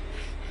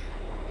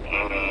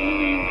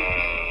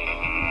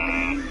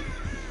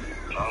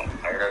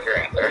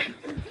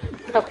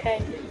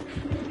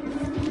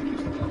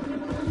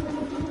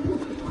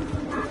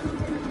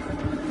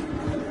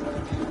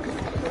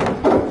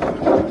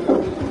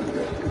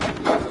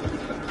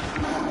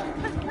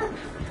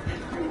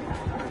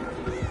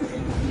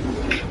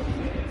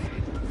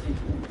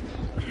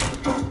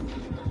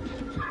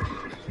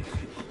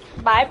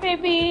 Hi,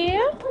 baby. Ooh,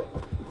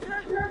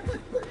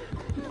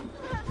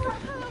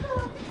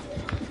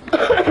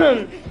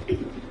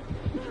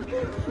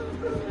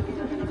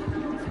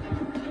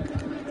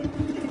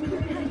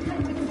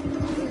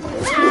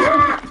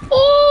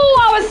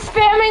 I was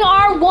spamming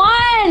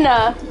R1.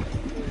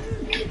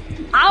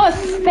 I was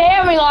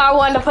spamming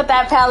R1 to put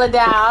that pallet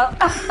down.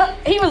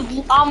 He was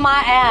on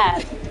my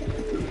ass.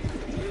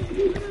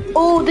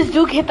 Ooh, this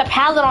dude hit the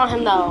pallet on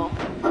him though.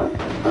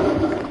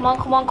 Come on,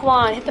 come on, come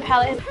on. Hit the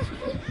pallet.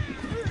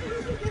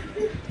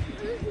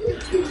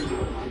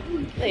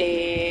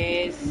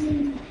 Please.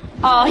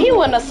 Oh, he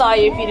wouldn't have saw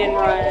you if you didn't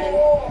run.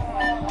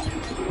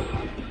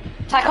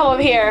 Ty, come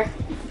over here.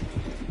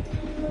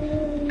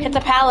 Hit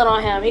the pallet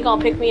on him. He gonna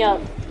pick me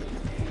up.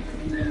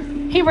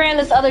 He ran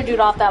this other dude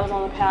off that was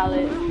on the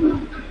pallet.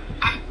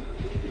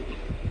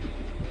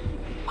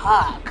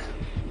 Fuck.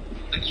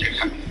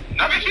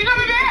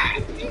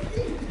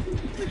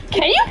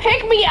 Can you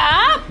pick me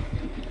up?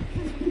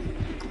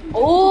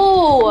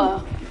 Ooh.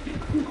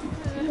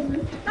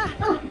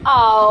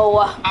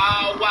 Oh.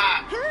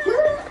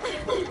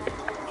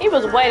 He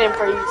was waiting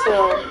for you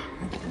too.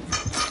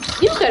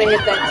 You could have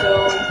hit that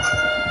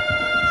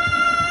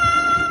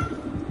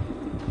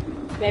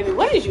too. Baby,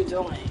 what is you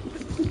doing?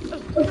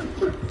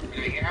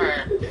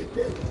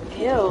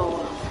 Ew.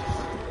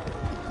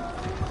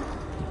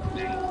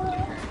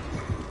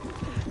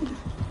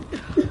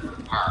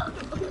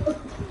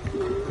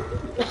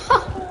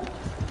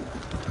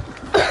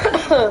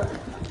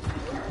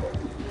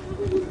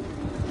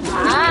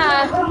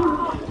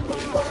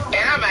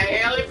 And I'm a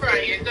hell in front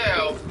of you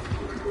too.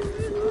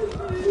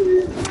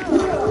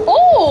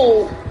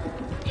 Oh!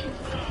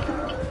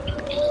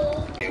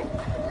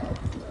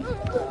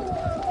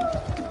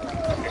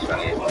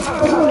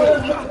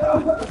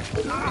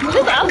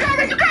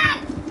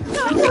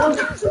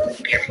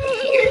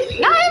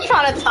 Now you're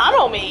trying to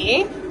tunnel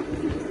me.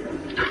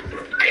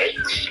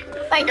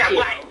 Thank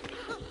you.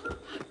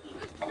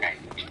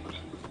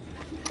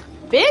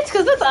 Bitch,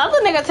 cause this other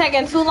nigga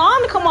taking too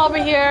long to come over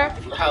here.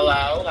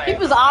 Hello? He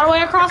was all the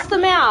way across the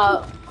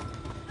map.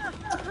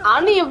 I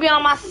don't need to be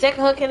on my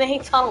second hook and then he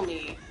tunneled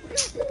me.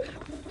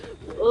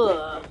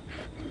 Ugh.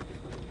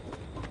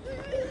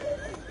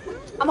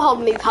 I'm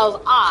holding these hoes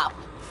up.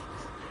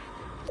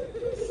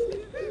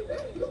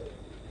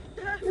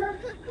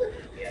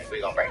 Yeah, we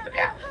gonna break the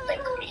path.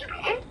 Thanks.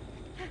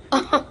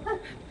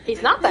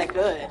 He's not that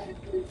good.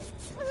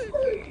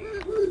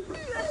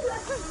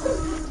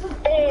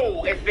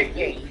 Oh, it's Big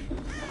G.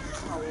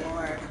 Oh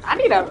Lord. I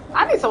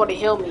need someone to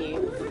heal me.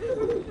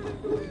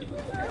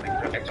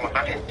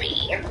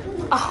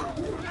 Oh.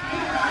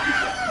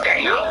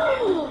 Damn.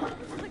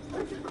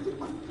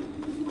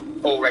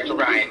 Oh, Rachel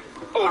Ryan.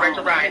 Oh,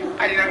 Rachel Ryan.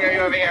 I did not hear you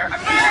over here.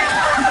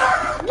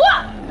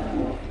 What?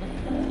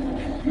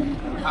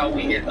 Oh,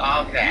 we is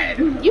all sad.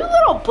 You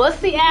little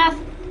bussy ass.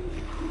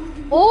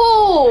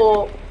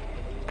 Ooh.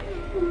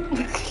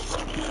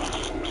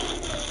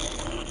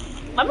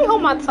 Let me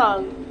hold my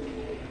tongue.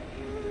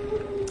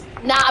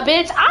 Nah,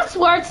 bitch, I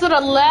swear to the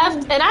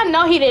left, and I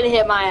know he didn't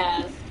hit my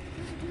ass.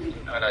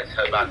 Oh, no, it's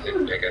about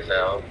to pick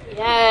herself.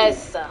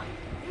 Yes. Now,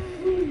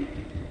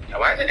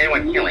 why isn't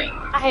anyone killing?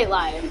 I hate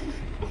life.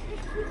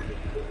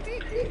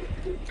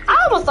 I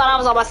almost thought I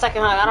was on my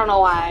second hug. I don't know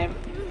why.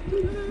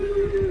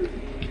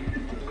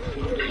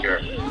 Sure.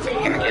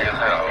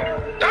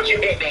 Don't you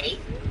hit me.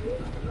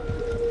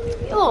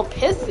 You a little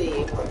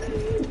pissy.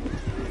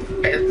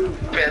 Pissy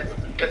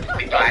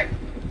butt.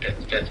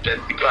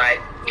 Pissy butt.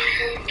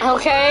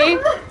 Okay.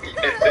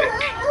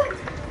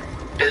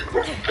 Pissy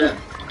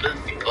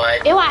butt.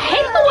 Ew, I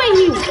hate the way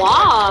he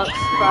walks,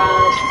 bro.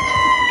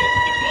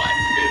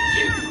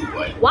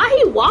 Why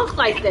he walks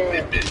like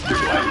that?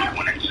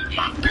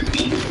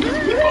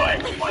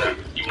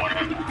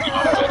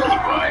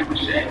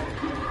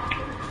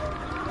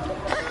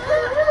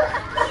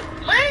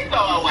 Please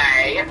go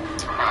away.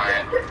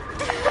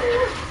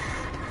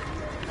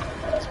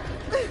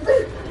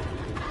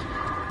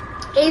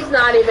 He's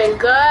not even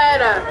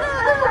good.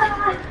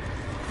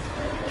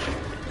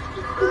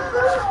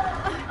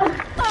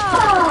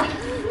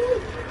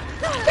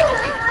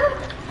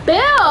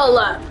 Bill!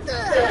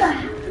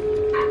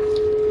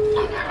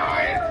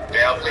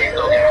 Bill, please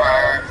go get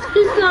her.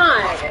 He's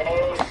not.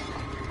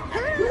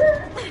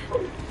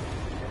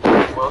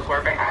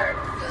 We're behind.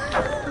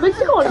 But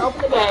you going to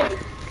open the gate.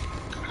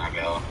 I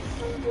will.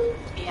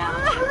 Yeah.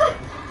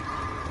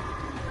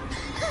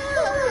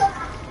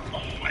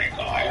 Oh my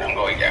god, I'm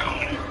going down.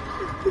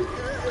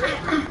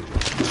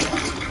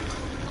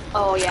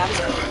 Oh, yeah, I'm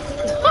good.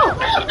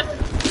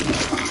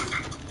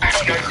 I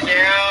don't know what to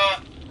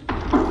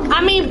do. I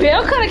mean,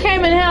 Bill could have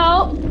came and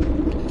helped.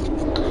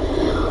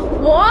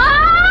 What?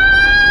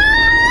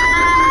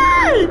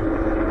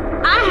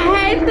 I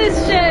hate this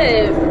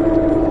shit.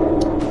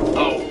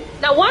 Oh.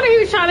 No wonder he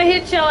was trying to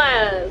hit your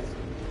ass.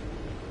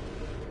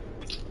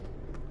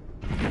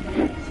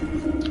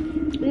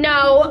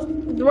 No,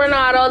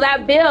 Renato,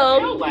 that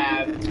Bill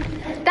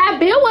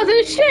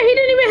wasn't shit. He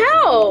didn't even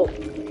help.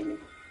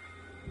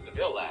 The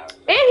Bill laughed.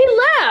 And he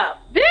left,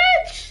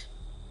 bitch.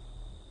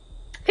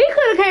 He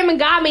could have came and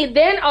got me,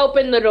 then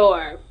opened the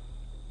door.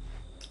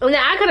 And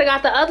then I could have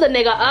got the other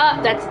nigga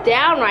up that's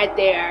down right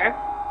there.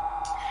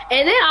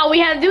 And then all we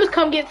had to do was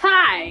come get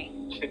Ty.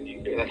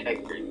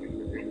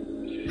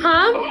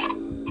 Huh?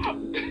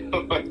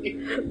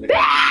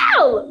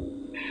 Bill!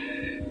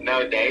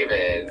 No,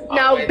 David.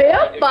 No,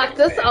 Bill fucked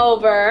us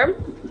over.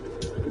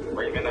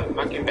 We're in a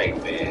fucking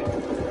basement.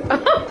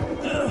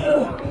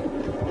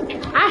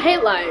 I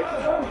hate life.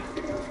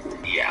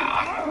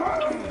 Yeah.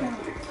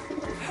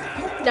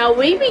 Now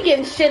we be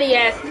getting shitty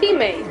ass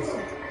teammates.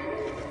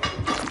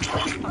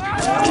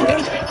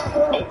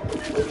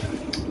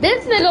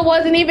 This nigga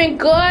wasn't even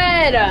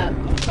good.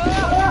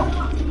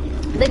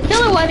 The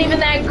killer wasn't even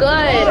that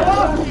good.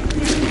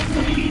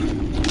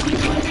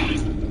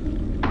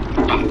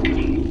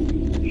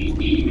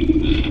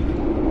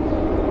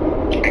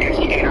 I guess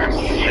he ate our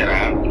shit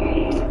up.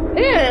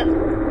 Yeah.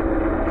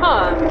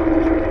 Huh.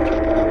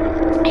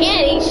 He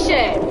ain't eat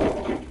shit.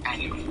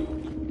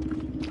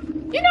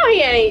 You know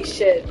he ain't eat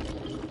shit.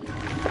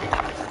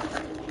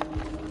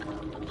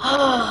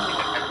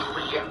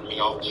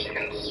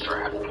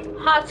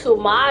 Hatu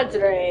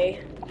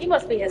madre. He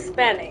must be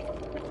Hispanic.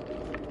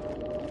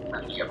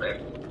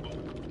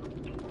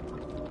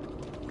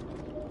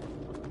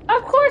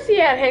 Of course he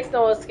had Hicks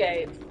No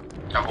Escape.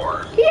 Of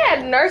course. He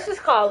had nurses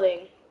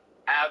calling.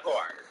 Of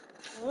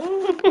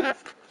course.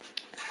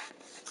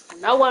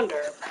 No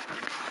wonder.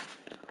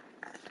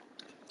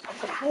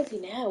 But how does he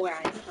know where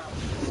I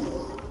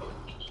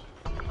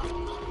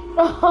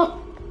am?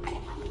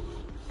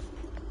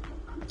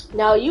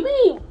 No,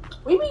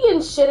 we be getting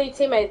shitty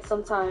teammates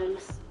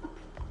sometimes.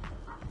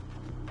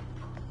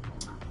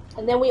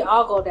 And then we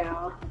all go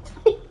down.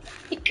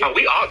 Oh,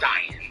 we all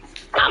dying.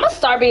 I'ma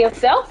start being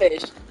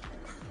selfish.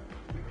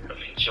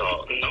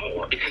 No,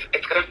 because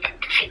it's gonna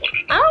affect you.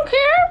 I don't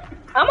care.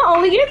 I'ma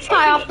only get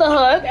Ty off the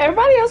hook.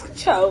 Everybody else can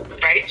choke.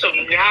 Rachel,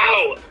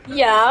 no.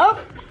 Yeah.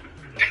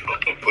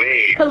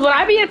 Please. Because when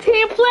I be a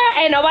team player,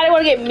 ain't nobody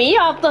wanna get me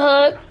off the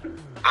hook.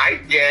 I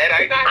did.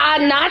 I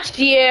not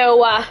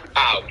you. Oh,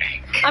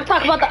 okay. I'm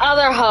talking about the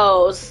other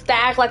hoes that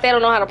act like they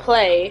don't know how to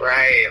play.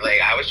 Right,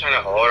 like I was trying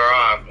to hold her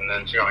off, and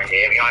then she gonna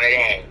hit me on the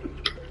end.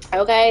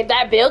 Okay,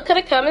 that Bill could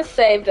have come and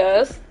saved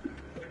us,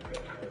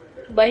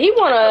 but he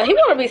wanna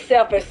be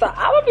selfish, so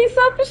I would be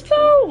selfish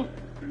too.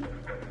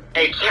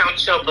 Hey,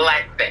 count your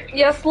blessings.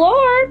 Yes,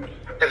 Lord.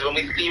 Because when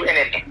we see you in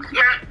the next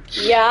match.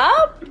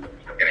 Yup.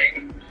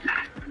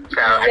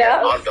 So I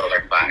guess all the bills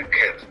are fucked,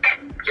 because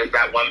just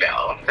that one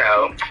bill.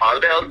 So all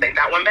the bills, think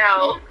that one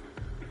bill.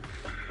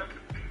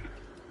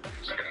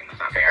 That's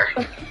not fair.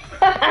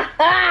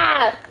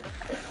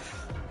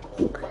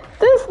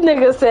 This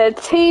nigga said,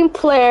 team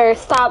player,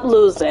 stop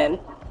losing.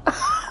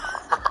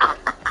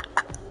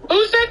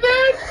 Who said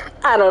that?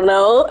 I don't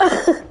know.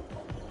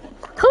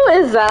 Who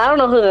is that? I don't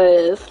know who that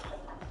is.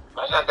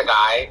 That's not the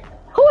guy.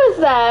 Who is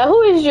that?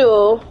 Who is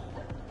you?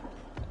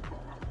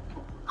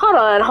 Hold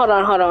on.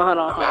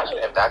 Imagine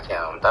if that's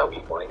him. That would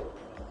be funny.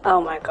 Oh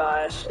my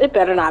gosh. It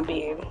better not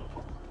be.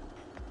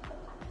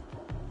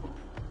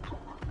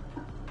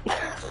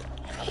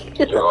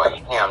 You're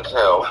going ham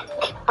too.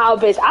 Oh,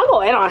 bitch, I'll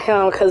go in on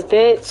him, because,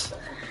 bitch,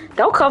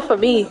 don't come for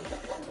me.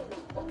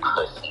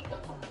 Pussy.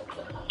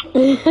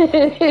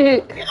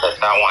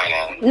 Stop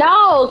whining.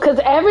 No, because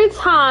every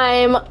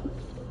time,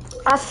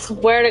 I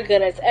swear to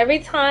goodness, every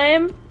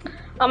time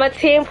I'm a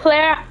team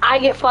player, I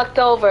get fucked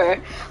over.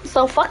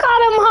 So fuck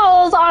all them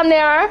hoes on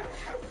there.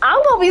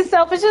 I'm going to be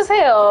selfish as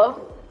hell.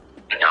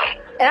 No.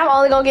 And I'm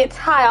only going to get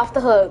Ty off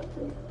the hook.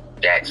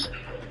 Dex.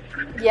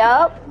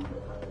 Yup.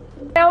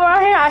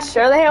 Around here, I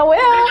sure the hell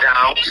will.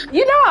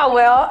 You know I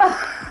will.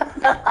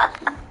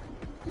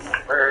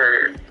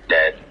 We're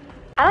dead.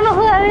 I don't know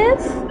who that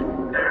is.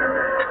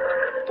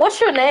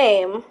 What's your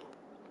name?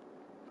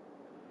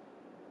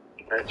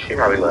 She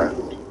probably left.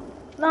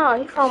 No,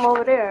 he's from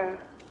over there.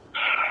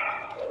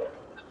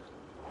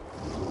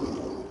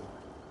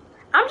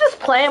 I'm just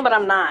playing, but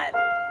I'm not.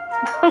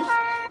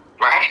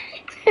 Right?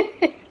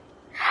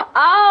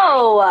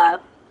 Oh.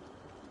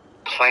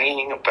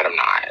 Playing, but I'm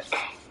not.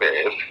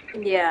 Babe.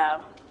 Yeah.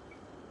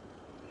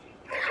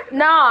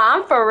 No,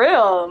 I'm for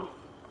real.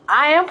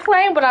 I am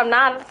playing, but I'm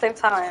not at the same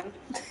time.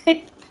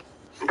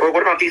 But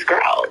what about these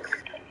girls?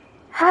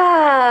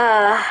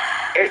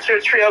 It's your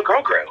trio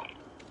girl group.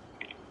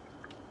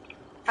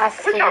 I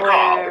What's y'all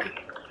called? swear.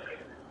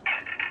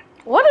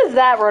 What is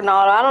that,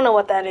 Ronaldo? I don't know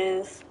what that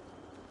is.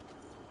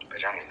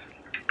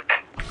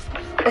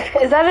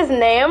 Is that his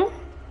name?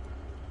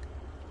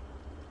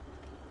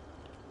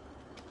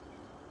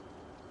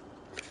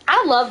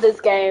 I love this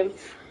game.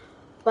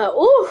 But,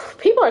 ooh,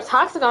 people are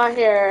toxic on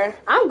here.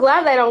 I'm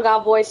glad they don't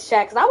got voice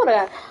chat, because I would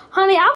have, honey, I